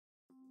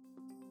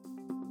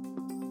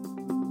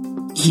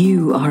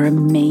You are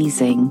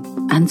amazing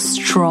and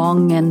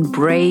strong and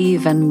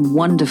brave and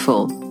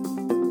wonderful.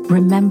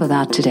 Remember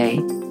that today.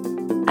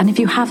 And if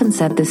you haven't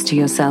said this to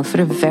yourself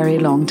for a very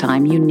long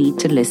time, you need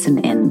to listen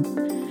in.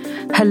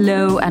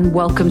 Hello and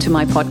welcome to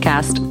my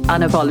podcast,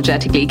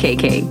 Unapologetically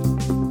KK.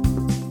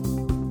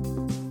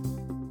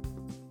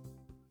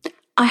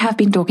 I have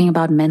been talking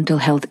about mental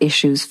health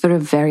issues for a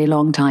very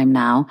long time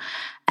now.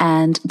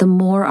 And the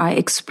more I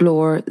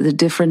explore the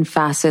different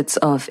facets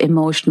of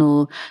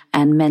emotional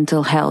and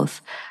mental health,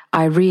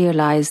 I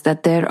realize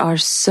that there are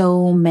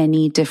so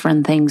many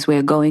different things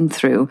we're going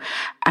through.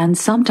 And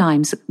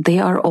sometimes they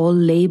are all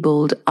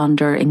labeled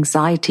under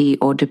anxiety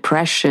or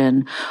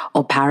depression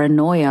or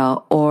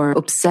paranoia or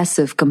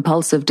obsessive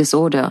compulsive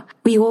disorder.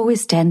 We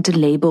always tend to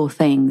label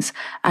things.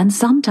 And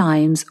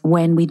sometimes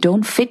when we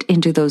don't fit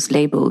into those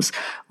labels,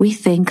 we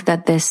think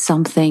that there's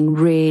something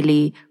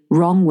really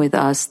wrong with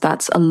us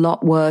that's a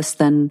lot worse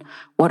than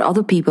what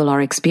other people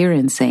are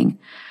experiencing.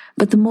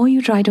 But the more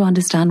you try to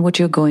understand what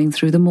you're going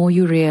through, the more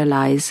you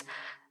realize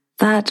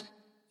that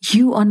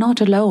you are not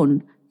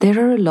alone.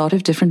 There are a lot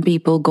of different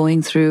people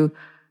going through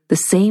the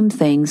same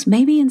things,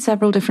 maybe in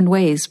several different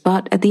ways,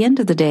 but at the end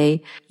of the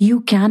day, you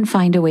can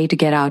find a way to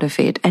get out of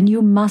it, and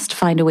you must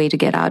find a way to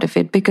get out of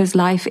it because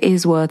life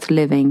is worth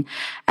living,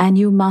 and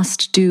you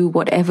must do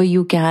whatever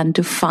you can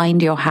to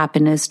find your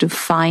happiness, to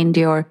find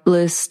your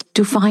bliss,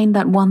 to find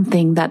that one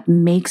thing that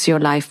makes your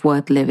life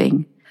worth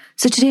living.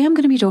 So today I'm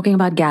going to be talking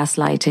about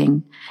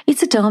gaslighting.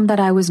 It's a term that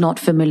I was not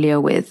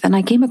familiar with, and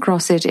I came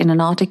across it in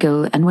an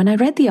article. And when I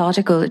read the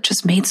article, it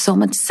just made so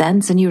much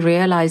sense. And you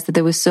realize that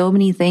there were so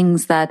many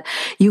things that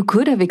you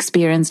could have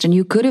experienced and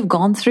you could have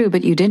gone through,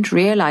 but you didn't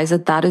realize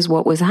that that is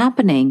what was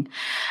happening.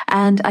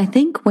 And I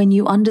think when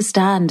you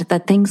understand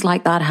that things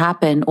like that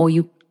happen, or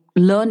you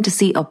learn to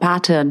see a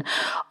pattern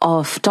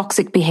of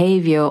toxic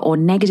behavior or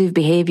negative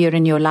behavior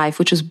in your life,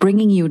 which is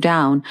bringing you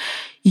down,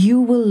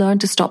 you will learn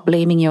to stop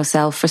blaming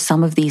yourself for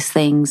some of these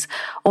things,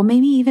 or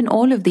maybe even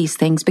all of these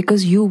things,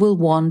 because you will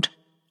want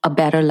a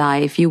better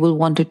life. You will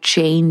want to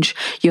change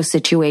your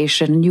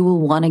situation. You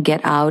will want to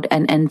get out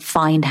and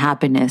find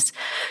happiness.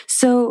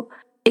 So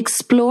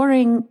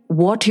exploring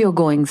what you're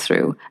going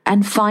through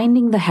and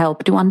finding the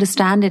help to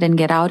understand it and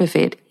get out of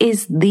it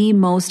is the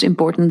most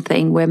important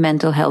thing where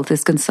mental health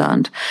is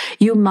concerned.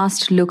 You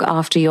must look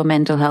after your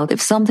mental health.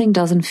 If something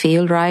doesn't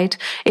feel right,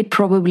 it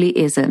probably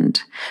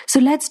isn't. So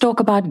let's talk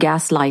about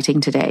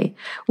gaslighting today.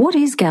 What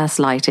is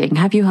gaslighting?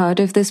 Have you heard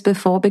of this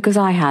before? Because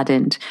I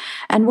hadn't.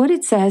 And what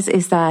it says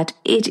is that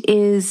it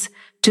is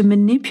to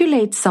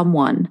manipulate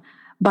someone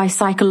by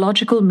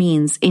psychological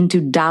means into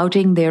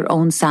doubting their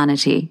own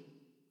sanity.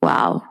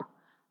 Wow.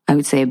 I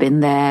would say been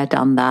there,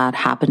 done that,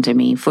 happened to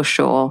me for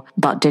sure,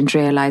 but didn't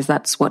realize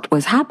that's what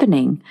was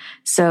happening.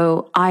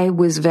 So I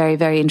was very,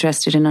 very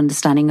interested in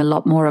understanding a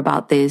lot more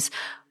about this.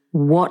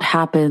 What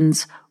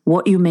happens,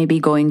 what you may be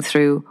going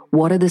through,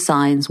 what are the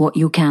signs, what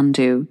you can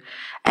do.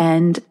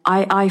 And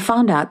I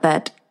found out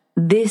that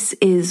this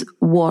is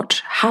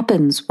what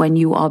happens when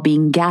you are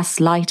being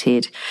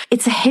gaslighted.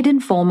 It's a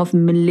hidden form of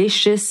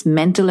malicious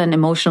mental and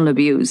emotional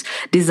abuse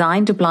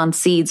designed to plant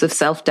seeds of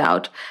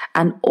self-doubt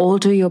and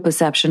alter your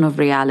perception of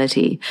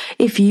reality.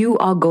 If you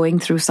are going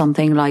through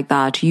something like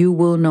that, you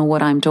will know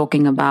what I'm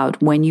talking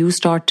about when you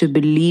start to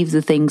believe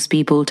the things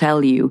people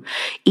tell you,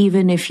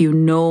 even if you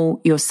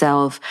know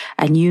yourself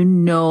and you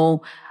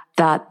know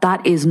that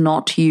that is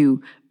not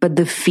you. But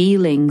the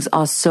feelings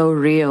are so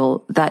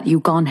real that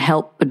you can't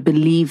help but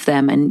believe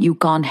them, and you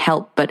can't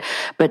help but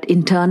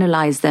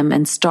internalize them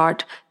and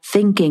start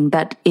thinking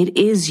that it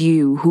is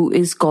you who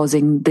is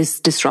causing this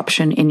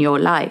disruption in your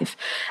life.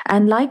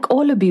 And like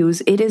all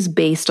abuse, it is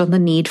based on the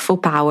need for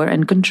power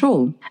and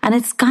control. And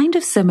it's kind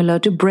of similar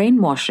to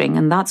brainwashing.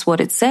 And that's what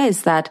it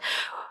says, that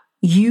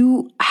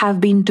you have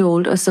been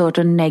told a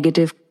certain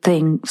negative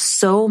thing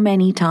so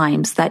many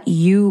times that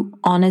you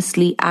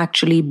honestly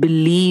actually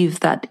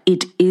believe that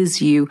it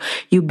is you.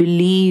 You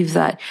believe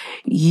that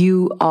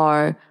you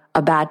are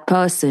a bad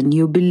person.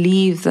 You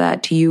believe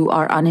that you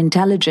are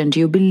unintelligent.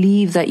 You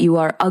believe that you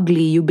are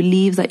ugly. You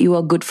believe that you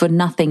are good for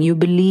nothing. You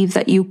believe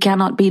that you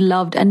cannot be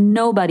loved and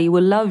nobody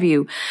will love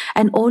you.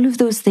 And all of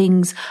those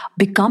things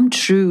become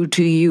true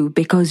to you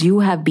because you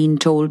have been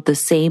told the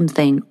same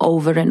thing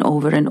over and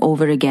over and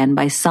over again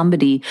by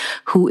somebody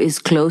who is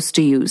close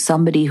to you,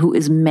 somebody who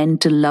is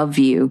meant to love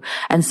you,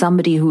 and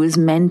somebody who is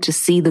meant to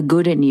see the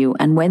good in you.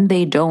 And when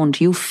they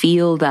don't, you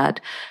feel that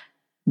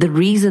the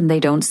reason they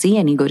don't see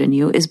any good in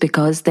you is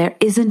because there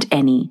isn't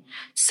any.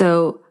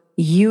 So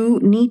you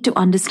need to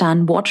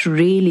understand what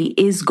really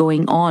is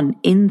going on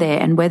in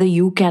there and whether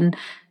you can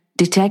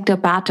detect a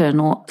pattern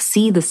or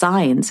see the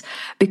signs,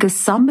 because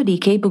somebody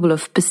capable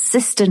of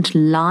persistent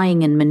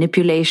lying and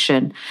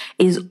manipulation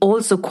is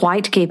also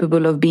quite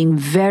capable of being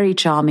very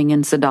charming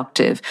and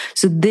seductive.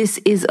 So this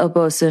is a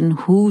person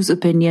whose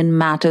opinion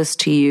matters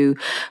to you,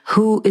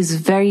 who is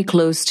very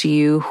close to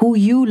you, who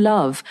you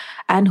love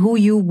and who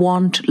you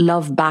want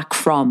love back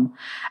from.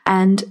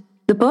 And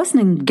the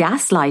person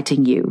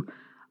gaslighting you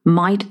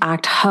might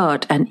act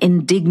hurt and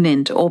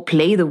indignant or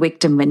play the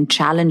victim when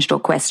challenged or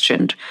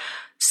questioned.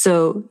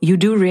 So you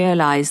do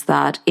realize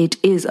that it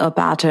is a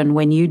pattern.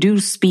 When you do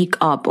speak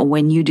up, or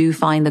when you do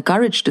find the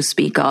courage to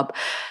speak up,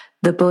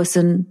 the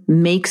person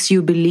makes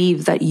you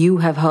believe that you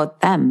have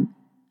hurt them.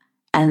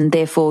 And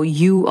therefore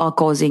you are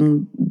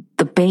causing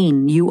the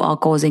pain, you are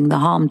causing the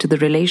harm to the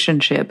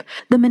relationship.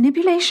 The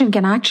manipulation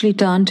can actually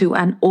turn to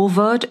an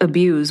overt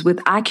abuse with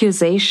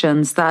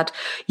accusations that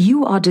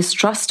you are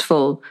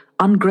distrustful,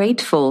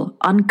 ungrateful,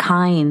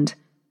 unkind,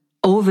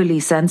 overly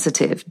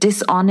sensitive,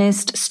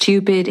 dishonest,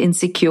 stupid,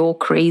 insecure,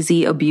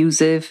 crazy,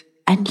 abusive,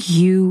 and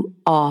you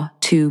are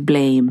to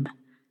blame.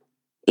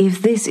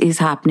 If this is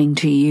happening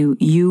to you,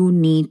 you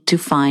need to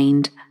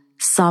find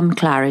some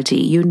clarity.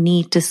 You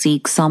need to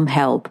seek some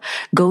help.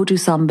 Go to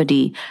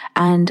somebody,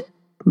 and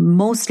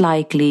most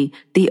likely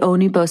the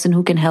only person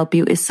who can help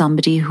you is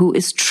somebody who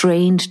is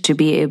trained to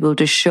be able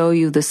to show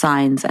you the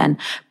signs and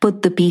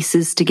put the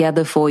pieces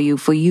together for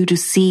you to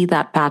see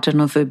that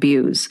pattern of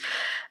abuse.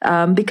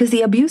 Because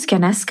the abuse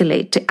can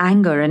escalate to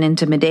anger and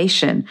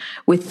intimidation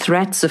with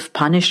threats of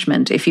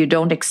punishment if you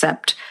don't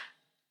accept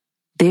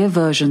their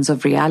versions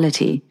of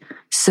reality.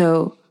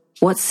 So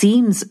what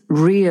seems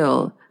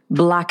real,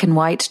 black and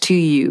white to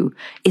you,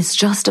 is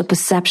just a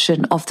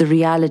perception of the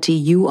reality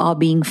you are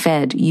being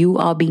fed, you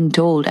are being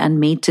told and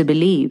made to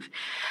believe.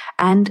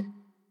 And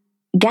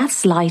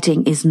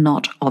gaslighting is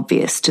not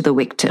obvious to the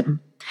victim.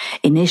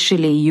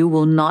 Initially, you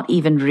will not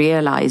even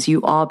realize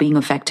you are being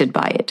affected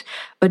by it.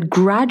 But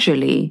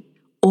gradually,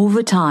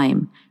 over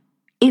time,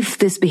 if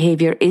this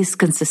behavior is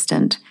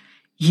consistent,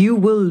 you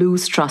will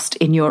lose trust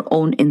in your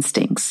own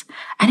instincts.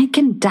 And it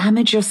can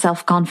damage your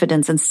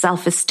self-confidence and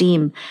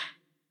self-esteem,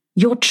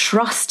 your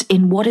trust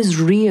in what is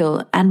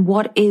real and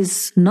what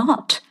is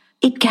not.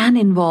 It can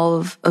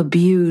involve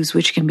abuse,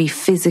 which can be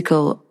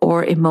physical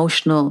or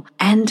emotional.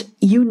 And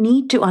you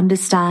need to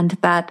understand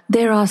that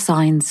there are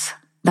signs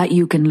that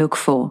you can look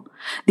for.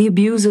 The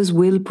abusers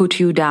will put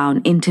you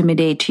down,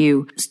 intimidate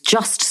you,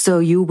 just so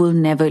you will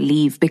never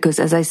leave. Because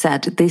as I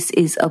said, this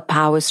is a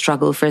power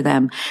struggle for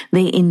them.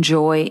 They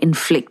enjoy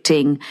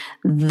inflicting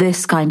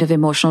this kind of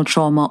emotional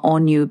trauma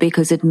on you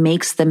because it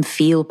makes them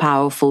feel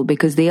powerful,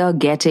 because they are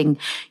getting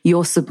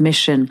your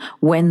submission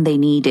when they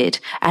need it.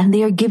 And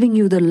they are giving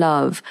you the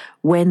love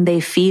when they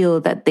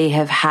feel that they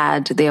have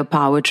had their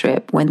power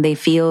trip, when they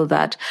feel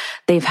that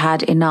they've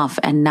had enough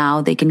and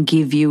now they can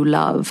give you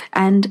love.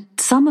 And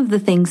some of the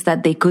things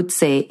that they could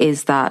say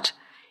is that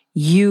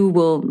you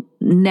will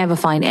never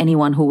find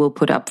anyone who will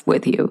put up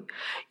with you.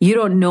 You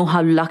don't know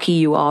how lucky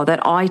you are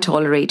that I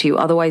tolerate you.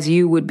 Otherwise,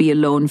 you would be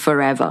alone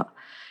forever.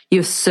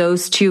 You're so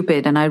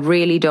stupid, and I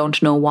really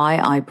don't know why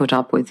I put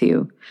up with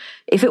you.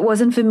 If it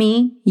wasn't for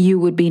me, you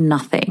would be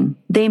nothing.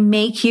 They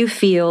make you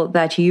feel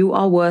that you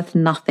are worth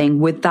nothing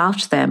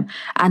without them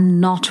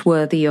and not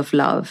worthy of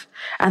love,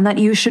 and that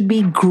you should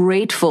be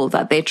grateful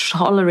that they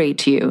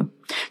tolerate you.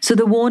 So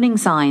the warning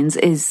signs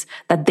is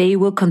that they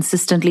will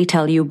consistently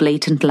tell you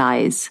blatant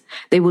lies.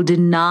 They will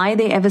deny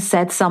they ever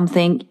said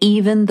something,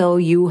 even though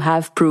you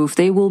have proof.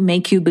 They will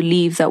make you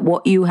believe that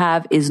what you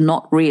have is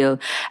not real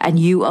and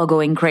you are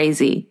going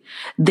crazy.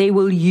 They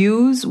will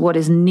use what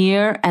is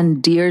near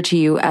and dear to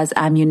you as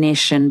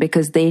ammunition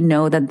because they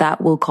know that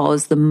that will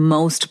cause the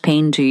most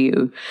pain to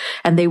you,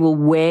 and they will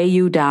wear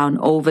you down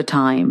over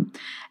time.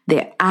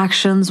 Their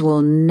actions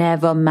will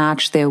never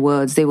match their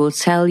words. They will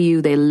tell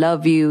you they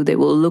love you, they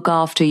will look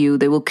after you,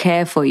 they will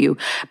care for you,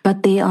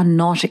 but they are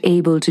not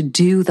able to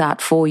do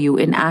that for you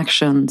in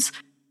actions.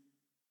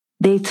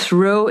 They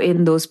throw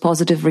in those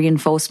positive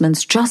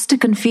reinforcements just to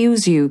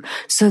confuse you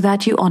so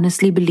that you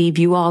honestly believe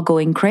you are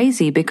going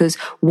crazy, because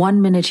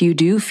one minute you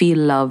do feel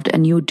loved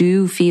and you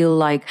do feel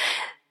like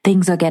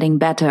things are getting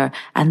better,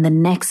 and the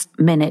next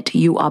minute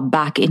you are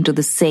back into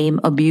the same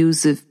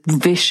abusive,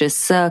 vicious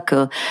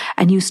circle,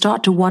 and you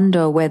start to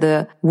wonder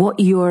whether what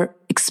you're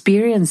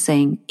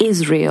experiencing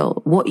is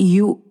real, what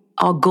you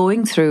are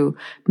going through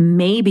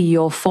may be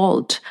your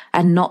fault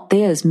and not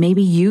theirs.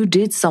 Maybe you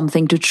did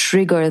something to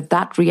trigger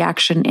that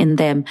reaction in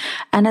them,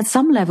 and at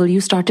some level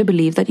you start to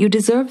believe that you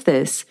deserve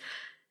this.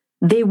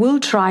 They will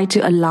try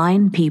to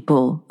align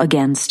people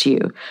against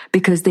you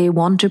because they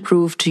want to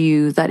prove to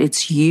you that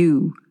it's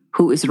you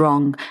who is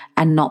wrong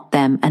and not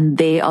them. And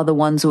they are the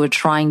ones who are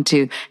trying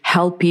to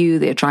help you.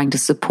 They're trying to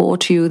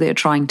support you. They're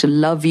trying to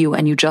love you.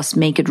 And you just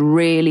make it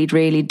really,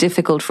 really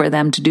difficult for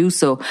them to do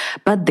so.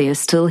 But they're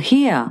still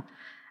here.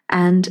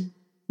 And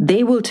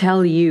they will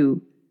tell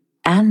you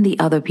and the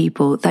other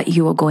people that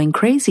you are going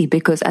crazy,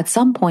 because at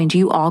some point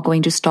you are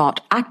going to start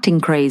acting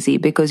crazy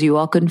because you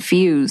are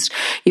confused.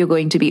 You're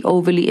going to be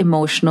overly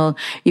emotional.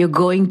 You're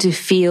going to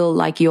feel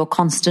like you're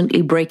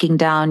constantly breaking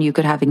down. You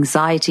could have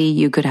anxiety.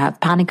 You could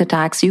have panic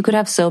attacks. You could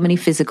have so many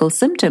physical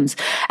symptoms.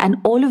 And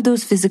all of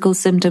those physical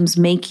symptoms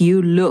make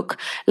you look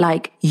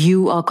like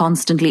you are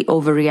constantly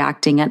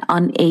overreacting and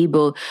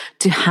unable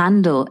to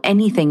handle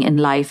anything in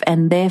life.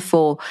 And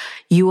therefore,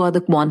 you are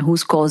the one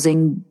who's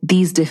causing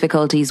these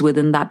difficulties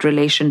within that relationship.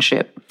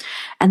 relationship.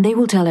 And they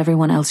will tell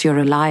everyone else you're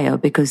a liar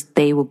because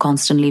they will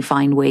constantly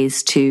find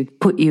ways to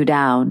put you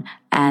down,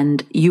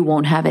 and you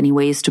won't have any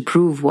ways to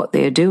prove what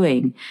they're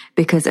doing.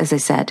 Because, as I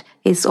said,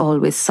 it's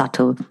always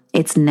subtle.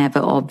 It's never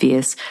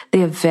obvious.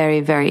 They are very,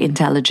 very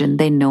intelligent.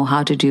 They know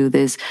how to do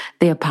this.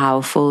 They are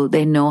powerful.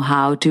 They know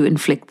how to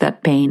inflict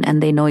that pain,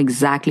 and they know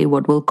exactly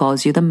what will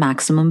cause you the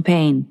maximum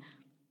pain.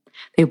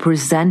 They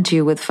present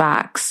you with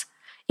facts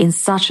in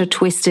such a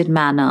twisted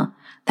manner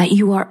that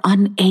you are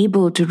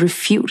unable to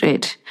refute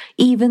it,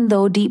 even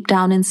though deep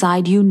down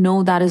inside you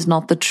know that is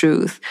not the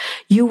truth.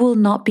 You will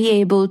not be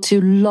able to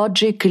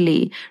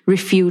logically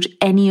refute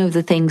any of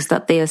the things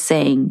that they are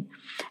saying.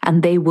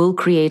 And they will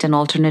create an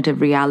alternative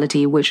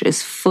reality which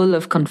is full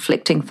of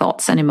conflicting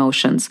thoughts and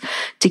emotions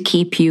to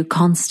keep you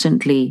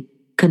constantly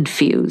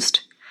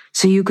confused.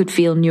 So you could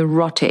feel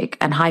neurotic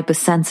and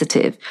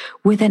hypersensitive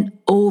with an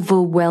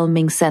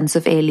overwhelming sense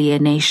of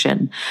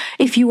alienation.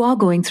 If you are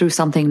going through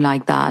something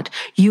like that,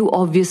 you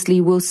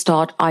obviously will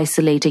start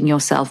isolating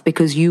yourself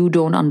because you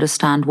don't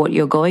understand what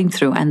you're going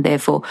through. And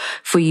therefore,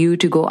 for you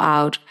to go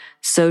out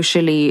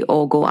socially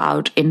or go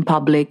out in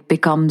public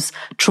becomes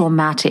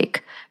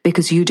traumatic,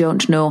 because you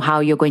don't know how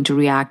you're going to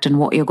react and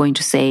what you're going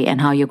to say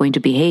and how you're going to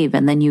behave.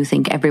 And then you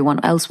think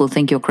everyone else will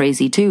think you're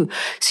crazy too.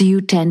 So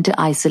you tend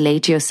to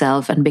isolate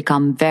yourself and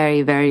become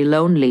very, very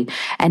lonely.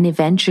 And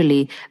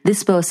eventually,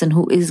 this person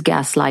who is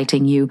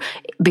gaslighting you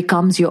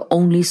becomes your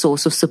only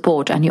source of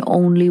support and your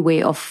only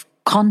way of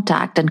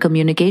contact and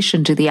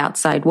communication to the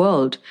outside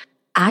world.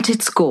 At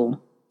its core,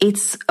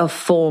 it's a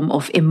form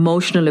of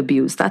emotional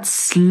abuse that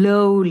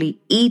slowly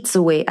eats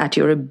away at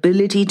your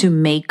ability to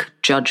make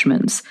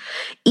judgments.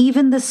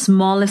 Even the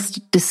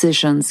smallest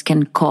decisions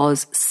can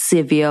cause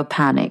severe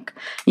panic.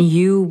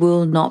 You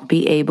will not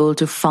be able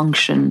to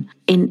function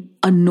in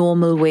a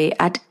normal way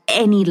at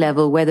any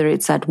level, whether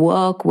it's at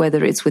work,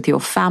 whether it's with your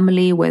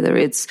family, whether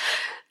it's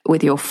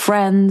with your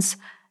friends.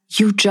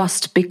 You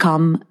just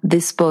become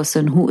this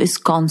person who is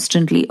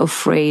constantly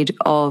afraid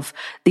of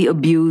the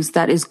abuse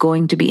that is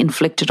going to be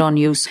inflicted on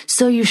you.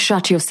 So you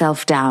shut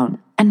yourself down.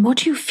 And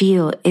what you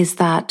feel is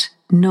that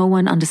no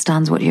one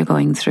understands what you're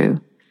going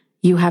through.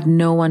 You have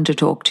no one to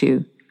talk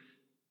to.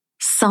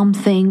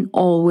 Something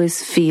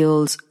always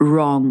feels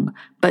wrong,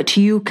 but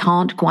you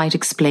can't quite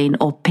explain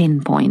or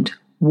pinpoint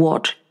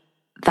what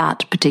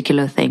that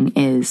particular thing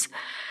is.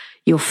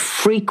 You're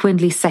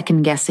frequently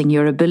second-guessing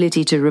your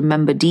ability to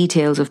remember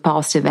details of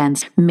past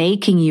events,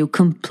 making you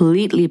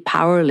completely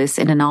powerless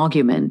in an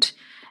argument.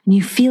 And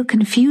you feel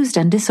confused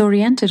and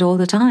disoriented all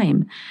the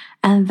time.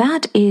 And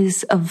that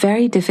is a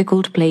very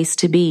difficult place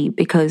to be,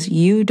 because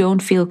you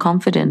don't feel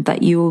confident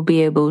that you will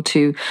be able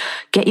to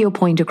get your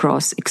point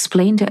across,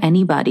 explain to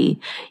anybody.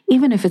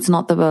 Even if it's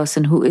not the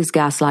person who is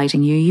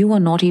gaslighting you, you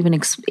are not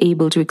even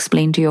able to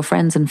explain to your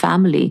friends and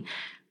family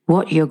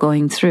what you're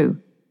going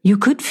through. You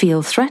could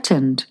feel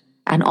threatened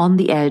and on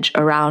the edge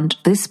around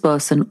this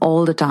person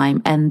all the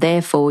time, and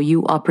therefore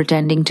you are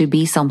pretending to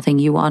be something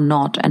you are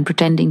not and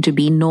pretending to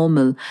be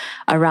normal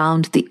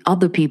around the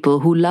other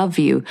people who love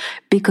you,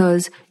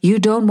 because you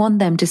don't want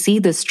them to see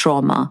this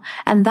trauma.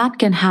 And that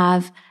can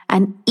have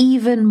an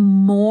even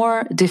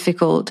more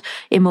difficult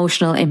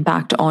emotional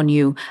impact on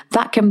you.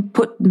 That can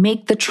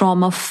make the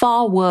trauma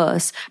far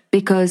worse,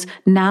 because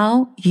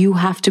now you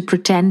have to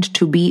pretend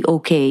to be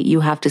okay.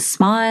 You have to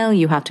smile,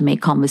 you have to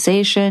make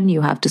conversation,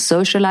 you have to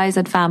socialize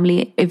at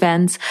family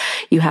events,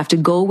 you have to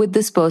go with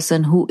this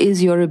person who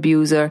is your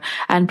abuser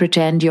and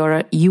pretend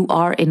you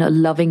are in a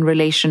loving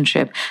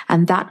relationship.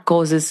 And that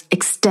causes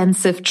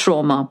extensive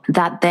trauma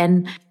that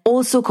then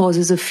also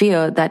causes a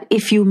fear that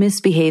if you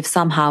misbehave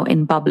somehow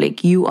in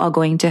public, you are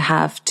going to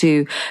have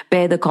to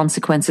bear the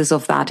consequences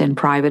of that in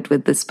private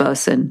with this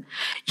person.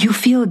 You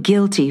feel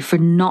guilty for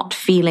not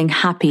feeling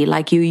happy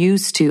like you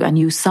used to, and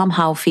you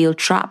somehow feel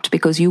trapped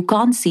because you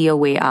can't see a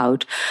way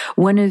out.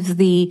 One of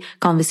the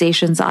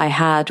conversations I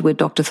had with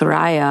Dr.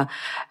 Thoraya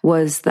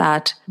was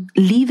that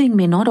leaving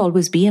may not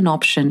always be an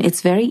option.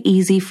 It's very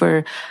easy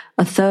for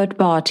a third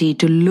party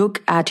to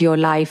look at your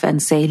life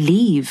and say,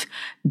 leave,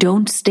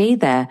 don't stay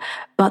there.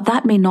 But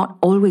that may not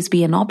always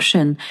be an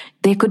option.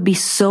 There could be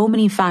so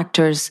many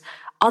factors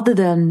other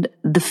than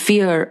the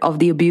fear of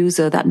the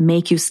abuser that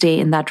make you stay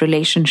in that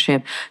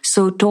relationship.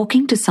 So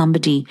talking to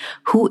somebody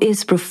who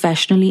is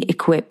professionally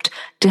equipped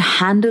to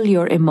handle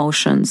your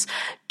emotions,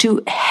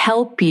 to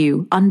help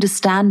you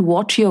understand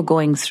what you're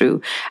going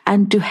through,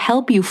 and to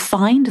help you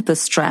find the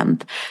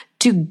strength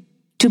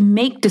to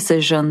make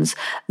decisions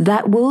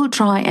that will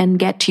try and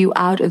get you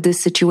out of this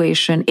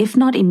situation, if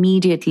not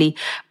immediately,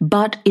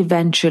 but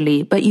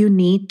eventually. But you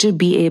need to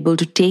be able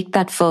to take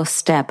that first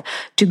step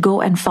to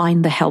go and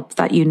find the help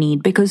that you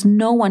need, because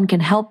no one can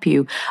help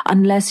you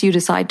unless you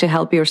decide to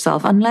help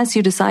yourself, unless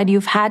you decide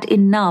you've had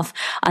enough,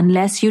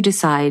 unless you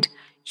decide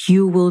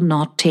you will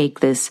not take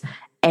this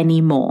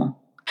anymore.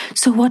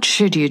 So what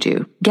should you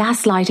do?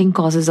 Gaslighting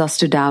causes us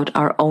to doubt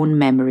our own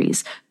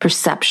memories,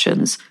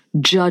 perceptions,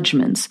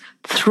 judgments,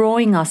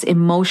 throwing us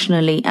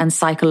emotionally and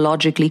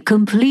psychologically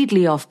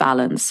completely off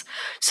balance.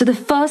 So the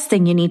first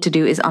thing you need to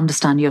do is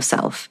understand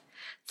yourself.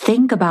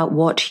 Think about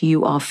what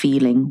you are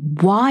feeling,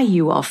 why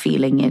you are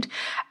feeling it,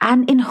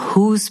 and in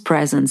whose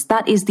presence.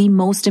 That is the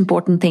most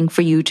important thing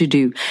for you to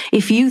do.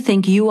 If you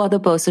think you are the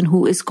person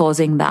who is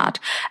causing that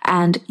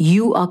and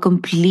you are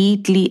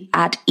completely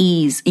at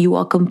ease, you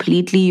are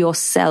completely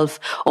yourself,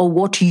 or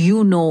what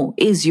you know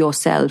is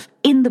yourself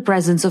in the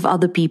presence of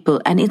other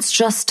people, and it's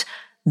just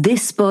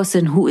this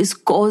person who is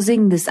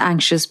causing this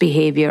anxious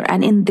behavior,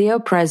 and in their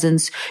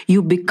presence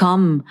you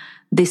become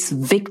this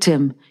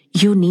victim,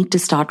 you need to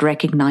start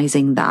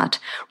recognizing that.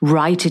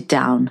 Write it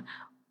down.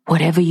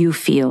 Whatever you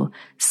feel.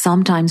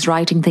 Sometimes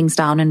writing things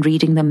down and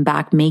reading them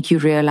back make you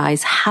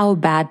realize how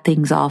bad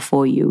things are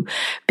for you,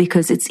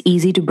 because it's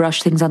easy to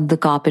brush things under the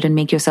carpet and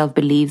make yourself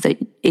believe that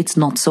it's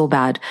not so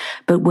bad.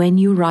 But when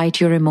you write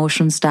your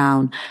emotions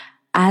down,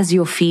 as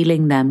you're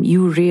feeling them,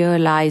 you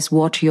realize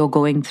what you're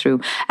going through,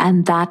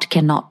 and that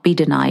cannot be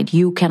denied.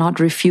 You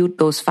cannot refute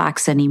those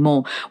facts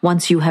anymore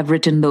once you have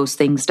written those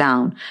things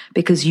down,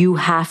 because you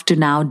have to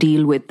now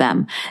deal with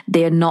them.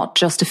 They're not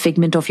just a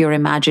figment of your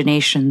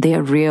imagination.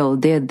 They're real.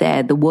 They're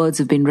there. The words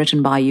have been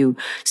written by you,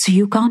 so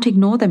you can't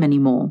ignore them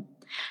anymore.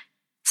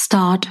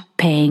 Start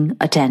paying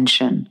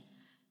attention.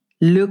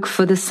 Look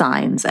for the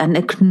signs and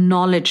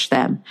acknowledge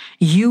them.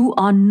 You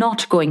are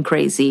not going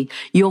crazy.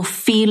 Your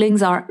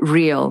feelings are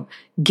real.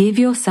 Give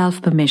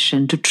yourself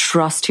permission to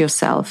trust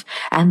yourself,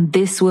 and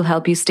this will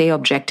help you stay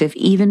objective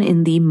even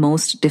in the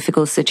most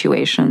difficult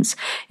situations.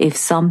 If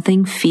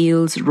something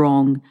feels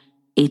wrong,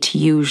 it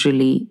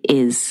usually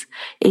is.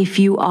 If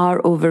you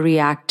are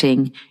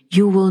overreacting,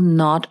 you will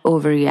not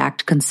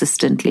overreact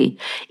consistently.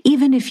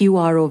 Even if you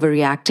are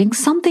overreacting,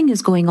 something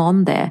is going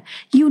on there.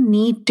 You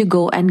need to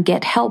go and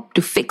get help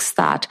to fix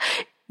that.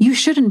 You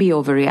shouldn't be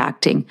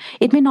overreacting.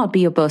 It may not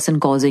be a person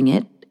causing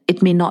it.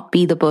 It may not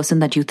be the person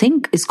that you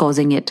think is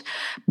causing it,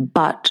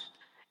 but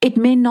it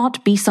may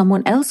not be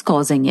someone else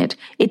causing it.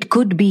 It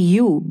could be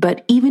you,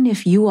 but even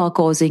if you are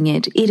causing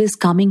it, it is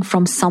coming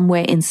from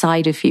somewhere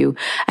inside of you,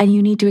 and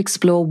you need to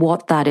explore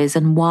what that is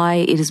and why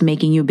it is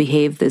making you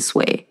behave this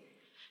way.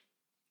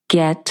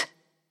 Get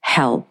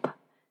help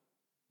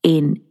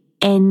in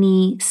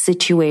any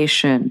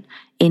situation,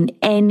 in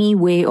any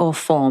way or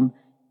form.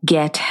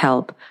 Get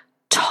help.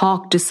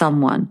 Talk to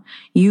someone.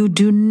 You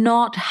do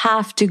not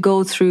have to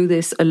go through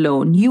this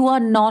alone. You are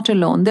not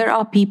alone. There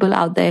are people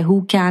out there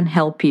who can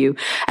help you.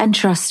 And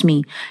trust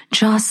me,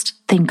 just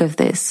think of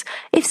this.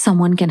 If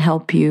someone can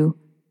help you,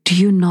 do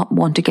you not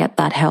want to get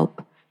that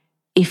help?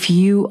 If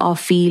you are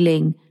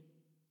feeling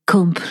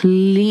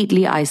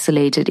completely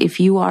isolated, if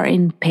you are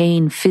in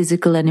pain,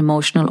 physical and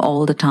emotional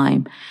all the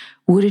time,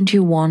 wouldn't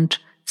you want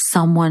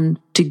someone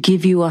to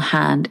give you a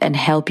hand and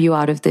help you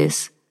out of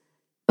this?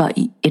 But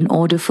in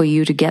order for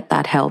you to get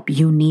that help,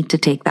 you need to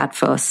take that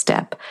first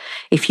step.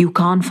 If you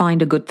can't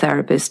find a good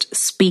therapist,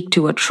 speak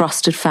to a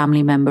trusted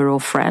family member or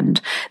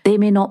friend. They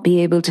may not be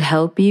able to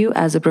help you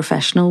as a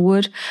professional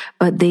would,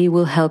 but they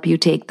will help you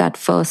take that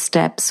first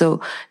step.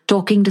 So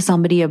talking to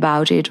somebody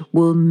about it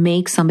will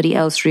make somebody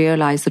else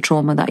realize the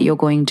trauma that you're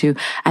going to,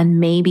 and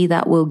maybe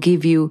that will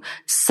give you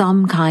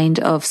some kind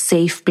of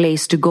safe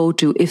place to go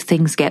to if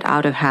things get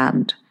out of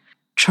hand.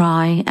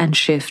 Try and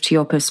shift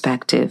your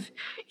perspective.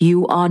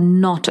 You are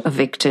not a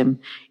victim.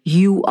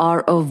 You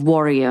are a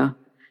warrior.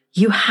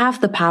 You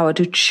have the power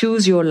to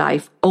choose your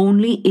life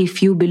only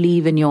if you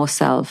believe in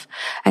yourself.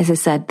 As I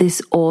said,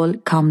 this all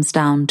comes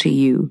down to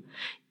you.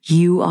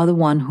 You are the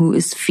one who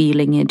is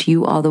feeling it.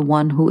 You are the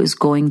one who is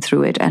going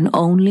through it, and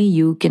only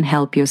you can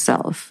help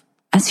yourself.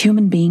 As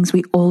human beings,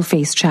 we all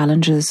face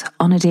challenges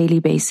on a daily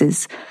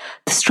basis.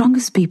 The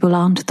strongest people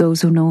aren't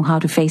those who know how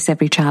to face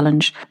every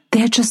challenge.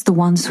 They're just the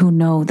ones who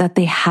know that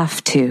they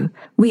have to.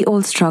 We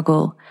all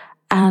struggle.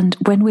 And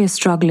when we're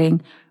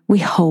struggling, we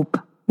hope,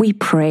 we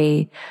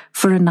pray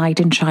for a knight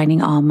in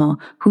shining armor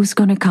who's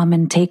going to come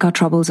and take our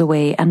troubles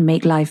away and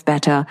make life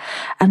better,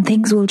 and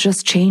things will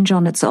just change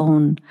on its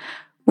own.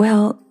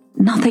 Well,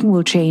 nothing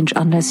will change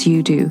unless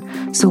you do.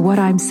 So what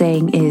I'm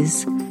saying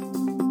is,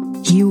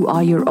 you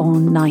are your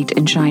own knight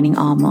in shining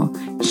armor.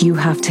 You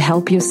have to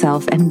help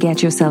yourself and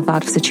get yourself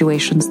out of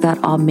situations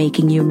that are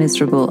making you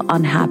miserable,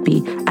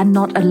 unhappy, and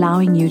not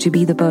allowing you to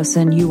be the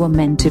person you were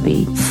meant to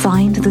be.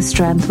 Find the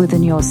strength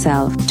within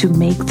yourself to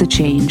make the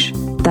change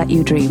that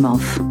you dream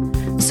of.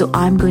 So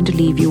I'm going to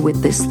leave you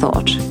with this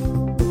thought.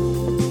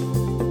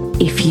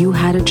 If you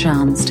had a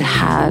chance to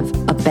have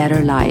a better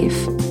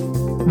life,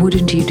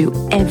 wouldn't you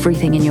do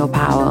everything in your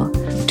power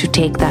to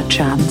take that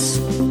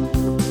chance?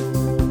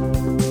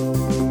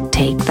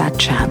 Take that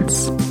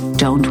chance.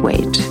 Don't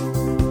wait.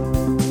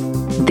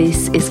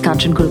 This is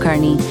Kanchan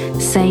Kulkarni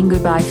saying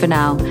goodbye for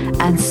now,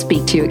 and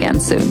speak to you again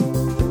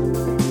soon.